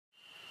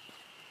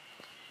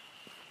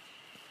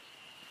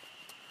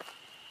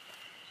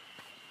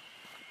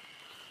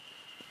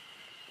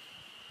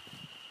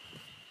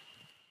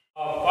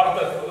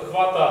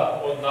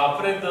hvata od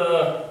napred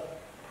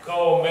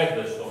kao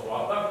medved što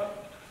hvata.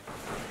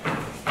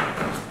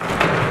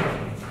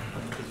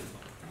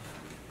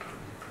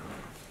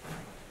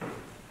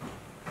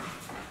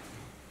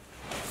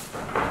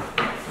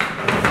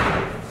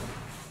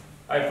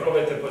 Ajde,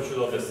 probajte pa ću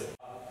da objasnim.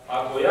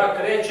 Ako ja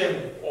krećem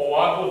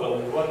ovako da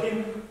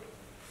uhvatim,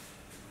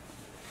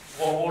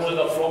 on može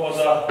da proba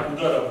da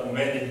udara po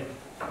meni.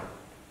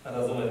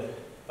 Razumete?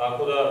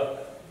 Tako da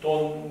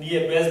to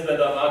nije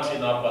bezbedan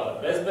način napada.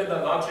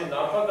 Bezbedan način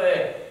napada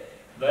je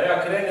da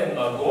ja krenem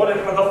na gore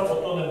pa da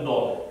potonem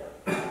dole.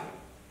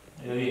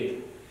 Jel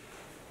vidite?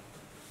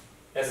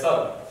 E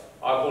sad,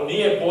 ako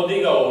nije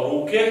podigao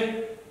ruke,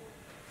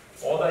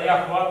 onda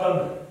ja hvatam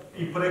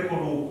i preko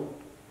ruku.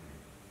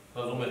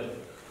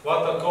 Razumete?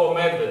 Hvatam kao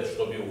medved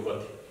što bi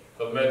uhvatio.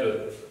 Kad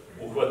medved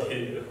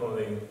uhvati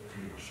onim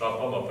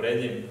šapama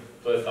pred njim,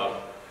 to je tako.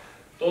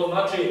 To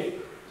znači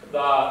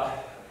da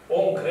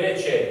on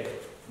kreće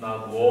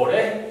na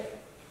gore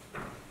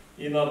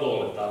i na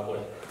dole, tako je.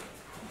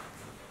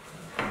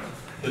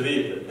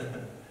 Vidite?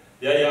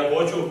 Ja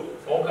hoću,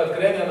 on kad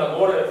krene na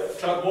gore,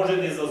 čak može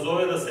da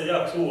izazove da se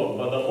ja čuvam,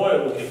 pa da moje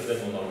ruke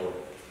krenu na gore.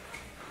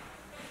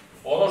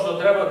 Ono što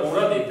treba da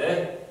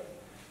uradite,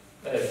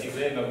 ti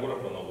kreni na gore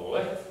pa na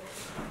dole,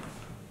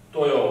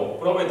 to je ovo.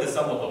 Probajte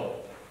samo to.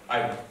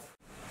 Ajde.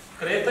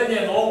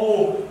 Kretanje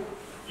nogu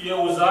je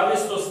u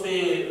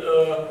zavisnosti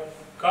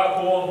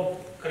kako on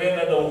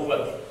krene da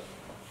uhvati.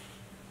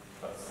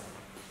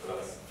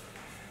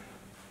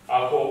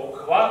 Ako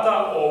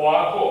hvata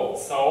ovako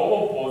sa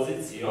ovom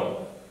pozicijom,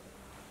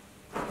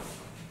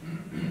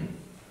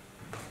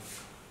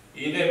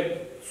 ide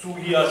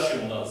cugijaši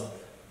unazad.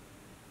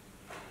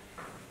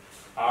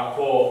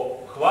 Ako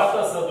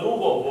hvata sa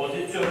drugom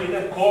pozicijom,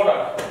 ide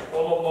korak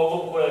onom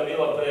nogom koja je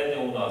bila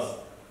prednja unazad.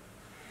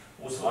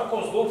 U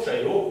svakom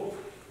slučaju,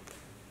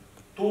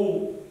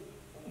 tu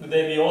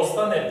gde mi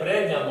ostane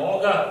prednja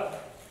noga,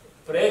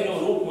 prednju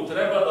ruku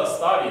treba da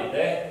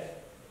stavite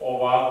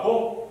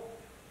ovako,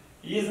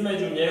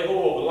 između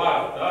njegovog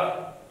lakta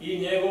i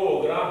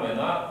njegovog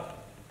ramena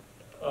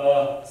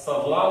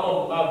sa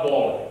dlanom na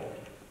dole.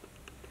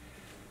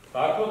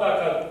 Tako da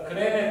kad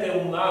krenete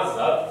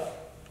unazad,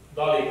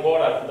 da li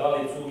korak, da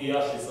li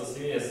cugijaši,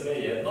 sasvim je sve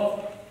jedno,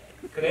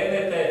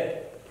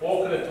 krenete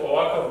pokret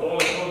ovakav dole,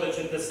 kao da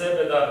ćete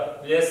sebe da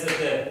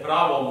ljesete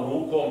pravom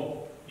rukom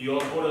i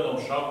otvorenom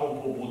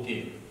šakom po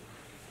butini.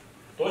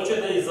 To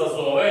će da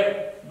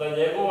izazove da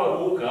njegova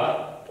ruka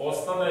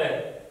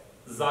ostane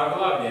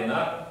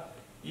zaglavljena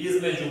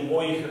između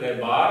mojih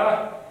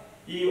rebara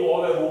i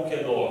ove ruke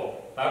dole.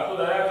 Tako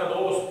da ja kad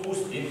ovo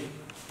spustim,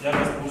 ja ga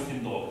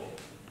spustim dole.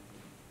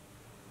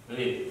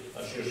 Vidite,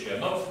 znači još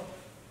jednom.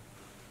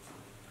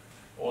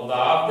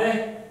 Odavde,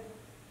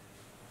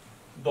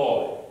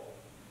 dole.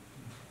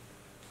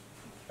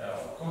 Evo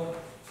ovako.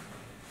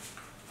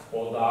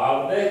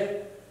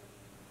 Odavde,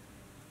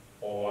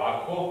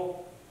 ovako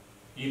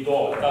i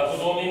dole. Tako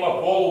da on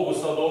ima polugu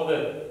sad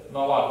ovde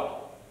na laktu.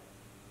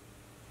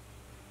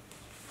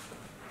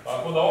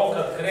 Tako da on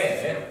kad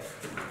krene,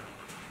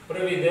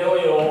 prvi deo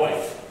je ovaj.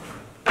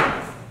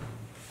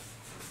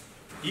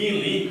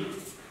 Ili,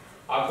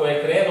 ako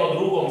je krenuo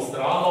drugom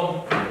stranom,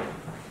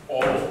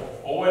 ovo.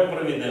 Ovo je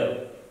prvi deo.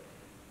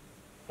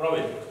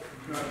 Probajte.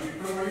 Znači,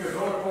 prvo ide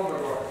dole, pa onda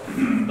gore.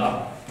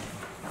 Da.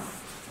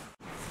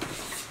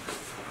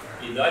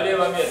 I dalje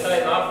vam je taj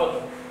napad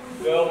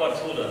veoma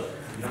čudan.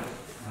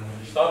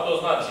 Šta to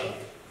znači?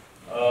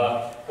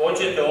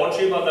 Hoćete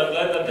očima da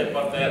gledate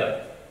partnera.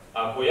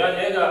 Ako ja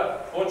njega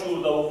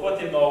hoću da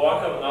uhvatim na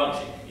ovakav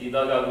način i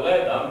da ga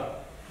gledam,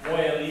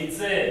 moje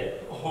lice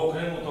je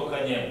okrenuto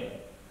ka njemu.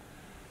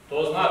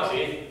 To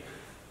znači,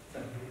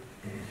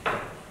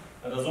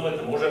 razumete,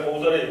 možemo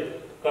udariti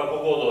kako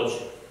god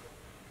hoće.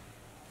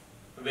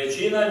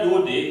 Većina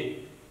ljudi,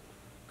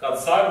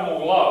 kad sagnu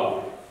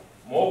glavu,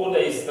 mogu da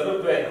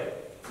istrpe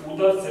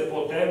udarce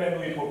po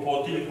temenu i po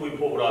potiljku i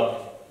po vratu,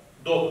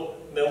 dok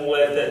ne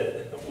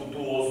ulete u tu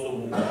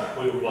osobu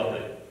koju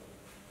hvataju.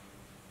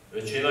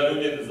 Većina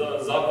ljudi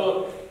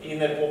zato i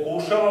ne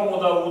pokušavamo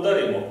da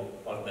udarimo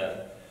partnera.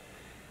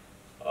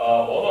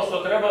 Ono što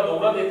treba da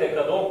uradite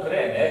kad on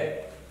krene,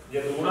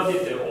 je da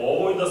uradite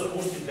ovo i da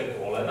spustite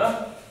kolena.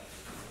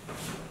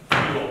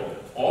 I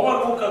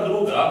ova ruka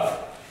druga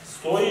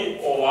stoji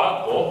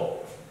ovako,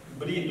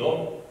 bridom,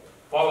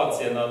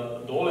 palac je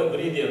dole,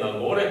 brid je na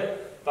gore,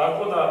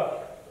 tako da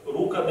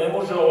ruka ne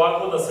može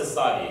ovako da se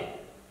savije.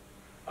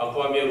 Ako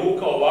vam je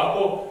ruka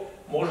ovako,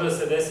 može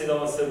se desiti da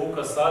vam se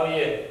ruka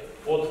savije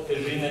od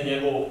težine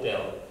njegovog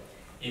tela.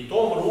 I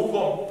tom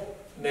rukom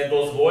ne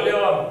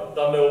dozvoljavam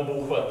da me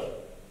obuhvati.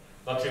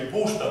 Znači,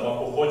 puštam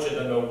ako hoće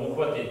da me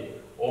obuhvati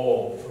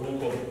ovom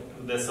rukom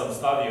gde sam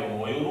stavio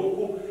moju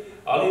ruku,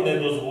 ali ne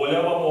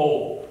dozvoljavam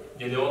ovo,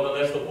 jer je onda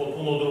nešto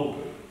potpuno drugo.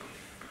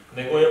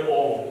 Nego je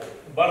ovo,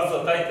 bar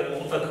za taj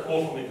trenutak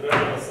koliko mi treba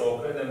da se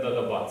okrenem da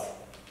ga bacim.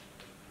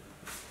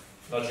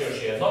 Znači,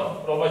 još jednom,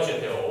 probat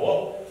ćete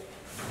ovo,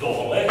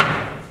 dole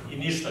i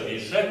ništa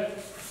više,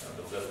 na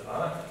druga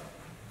strana,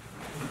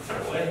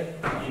 dole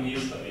i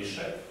ništa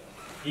više,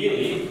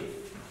 ili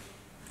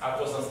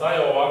Ako sam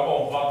stajao ovako,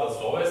 on hvata s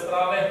ove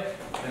strane,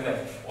 ne,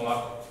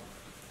 onako,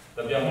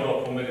 da bi ja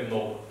morao pomeriti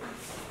nogu.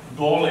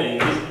 Dole i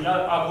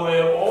ništa. Ako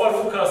je ova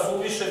ruka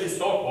suviše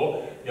visoko,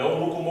 ja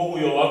ovu ruku mogu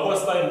i ovako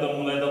stavim da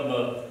mu ne dam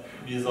da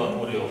bi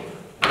zatvorio.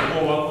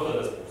 Mogu ovako da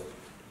ga spustim.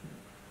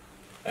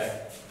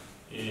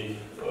 I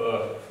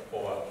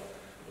ova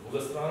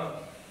druga strana.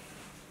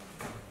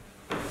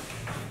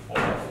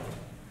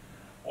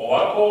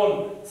 Ovako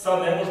on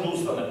sad ne može da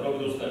ustane, probaj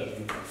da ustaneš.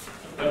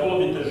 Trebalo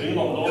bi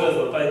težinom dole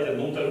za taj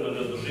trenutak da ga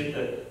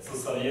držite sa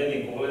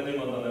savijenim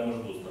kolenima da ne može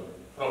da ustane.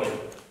 Probajte.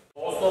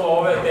 Osnova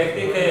ove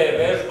tehnike je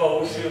vežba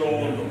uši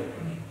rovundo.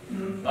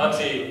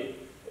 Znači,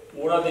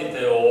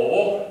 uradite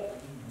ovo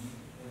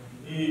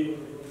i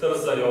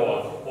trzaj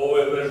ovako. Ovo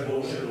je vežba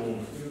uši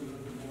rovundo.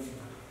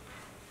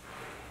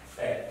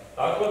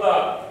 Tako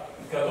da,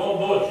 kad on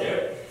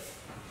dođe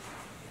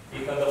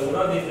i kada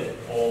uradite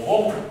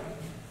ovo,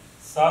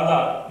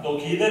 sada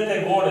dok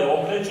idete gore,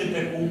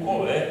 okrećete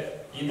kukove,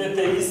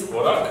 idete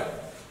iskorak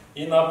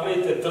i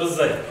napravite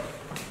trzaj.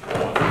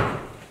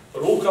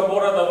 Ruka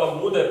mora da vam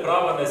bude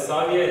prava, ne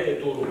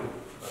savijajte tu ruku.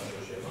 Znači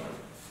još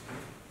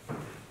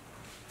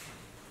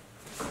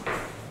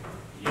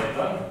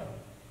jedan,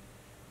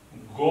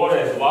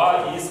 gore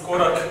dva,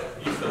 iskorak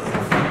i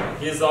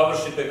trzaj. I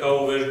završite kao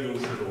u vežbi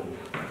uši rovundo.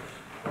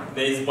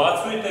 Ne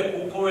izbacujte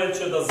kukove,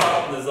 će da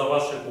zapne za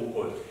vaše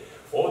kukove.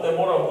 Ovde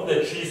mora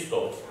bude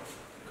čisto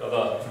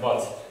kada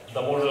bacite,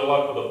 da može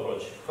lako da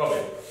prođe.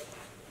 Probajte.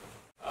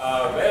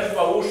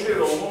 Vežba uši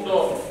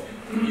rovundo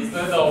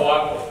izgleda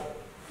ovako.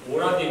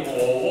 Uradim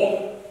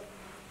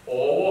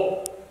ovo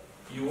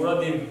i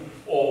uradim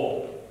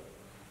ovo.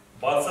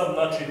 Bacam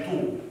znači tu,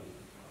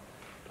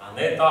 a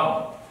ne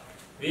tamo.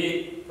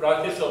 Vi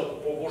praktično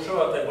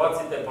pokušavate,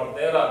 bacite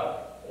partnera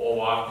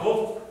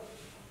ovako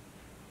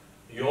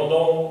i onda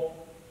on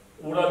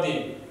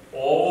uradi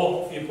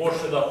ovo i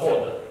počne da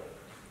hoda.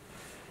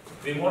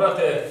 Vi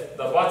morate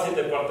da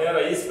bacite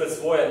partnera ispred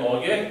svoje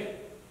noge,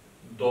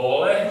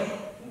 dole,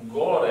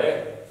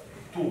 gore,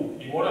 tu.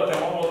 I morate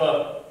malo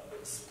da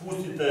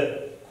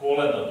spustite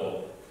kolena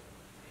dole.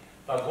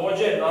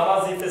 Takođe,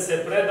 nalazite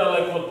se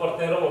predaleko od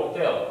partnerovog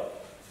tela.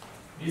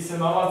 Vi se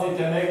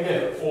nalazite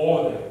negde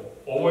ovde.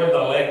 Ovo je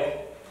daleko.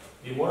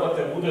 Vi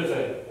morate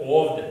budete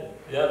ovde.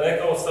 Ja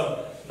rekao sam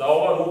da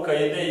ova ruka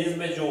ide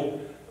između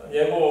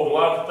njegovog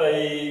lakta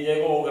i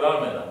njegovog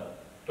ramena.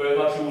 To je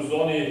znači u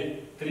zoni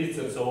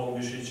tricepsa ovog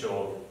mišića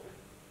ovde.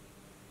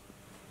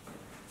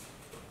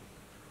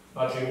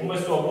 Znači,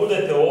 umesto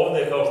budete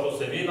ovde kao što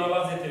se vi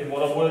nalazite, vi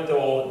mora budete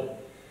ovde.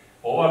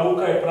 Ova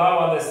ruka je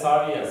prava, ne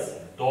savija se.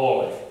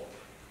 Dole.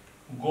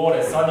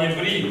 Gore. Sad je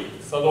vrig.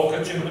 Sad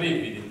okrećem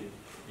vrig, vidite.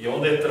 I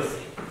onda je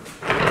trski.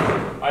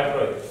 Ajde,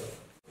 probajte.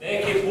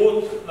 Neki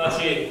put,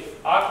 znači,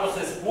 ako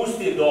se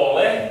spusti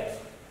dole,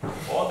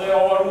 onda je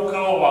ova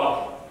ruka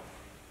ovako.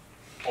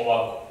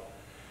 Ovako.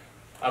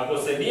 Ako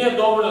se nije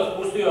dobro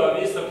spustio, a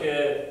visok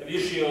je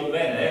viši od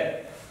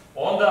mene,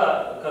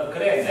 onda kad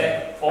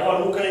krene, ova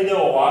ruka ide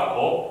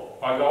ovako,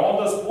 pa ga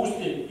onda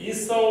spustim i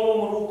sa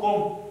ovom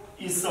rukom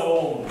i sa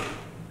ovom rukom.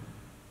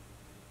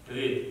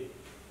 Vidite?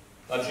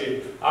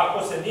 Znači,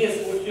 ako se nije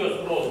spustio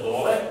skroz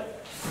dole,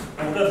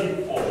 uradim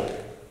ovo.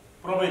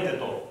 Probajte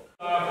to.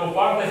 Ako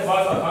partner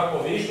hvata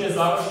tako više,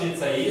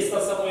 završnica je ista,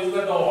 samo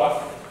izgleda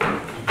ovako.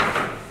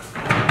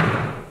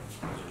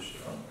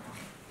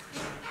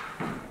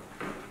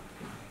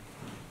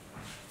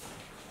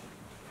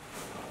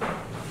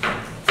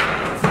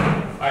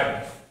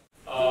 Ajde.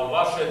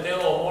 Vaše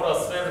telo mora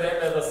sve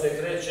vreme da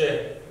se kreće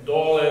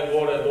dole,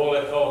 gore,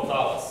 dole kao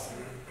talas.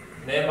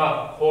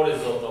 Nema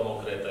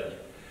horizontalnog kretanja.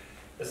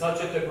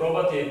 Sad ćete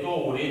probati i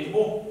to u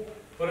ritmu.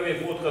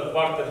 Prvi put kad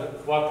partner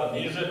hvata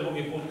niže,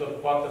 drugi put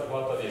kad partner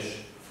hvata više.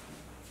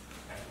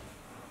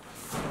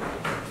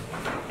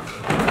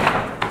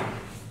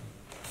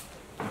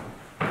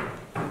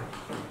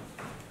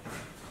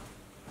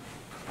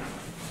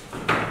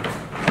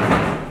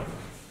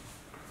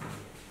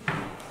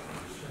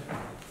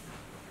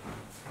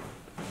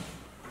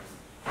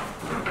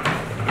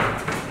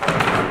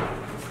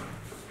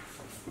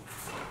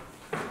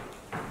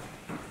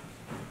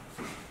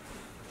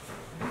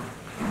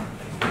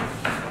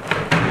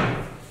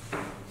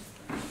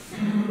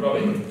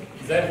 Probajte.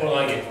 I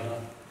zemponage.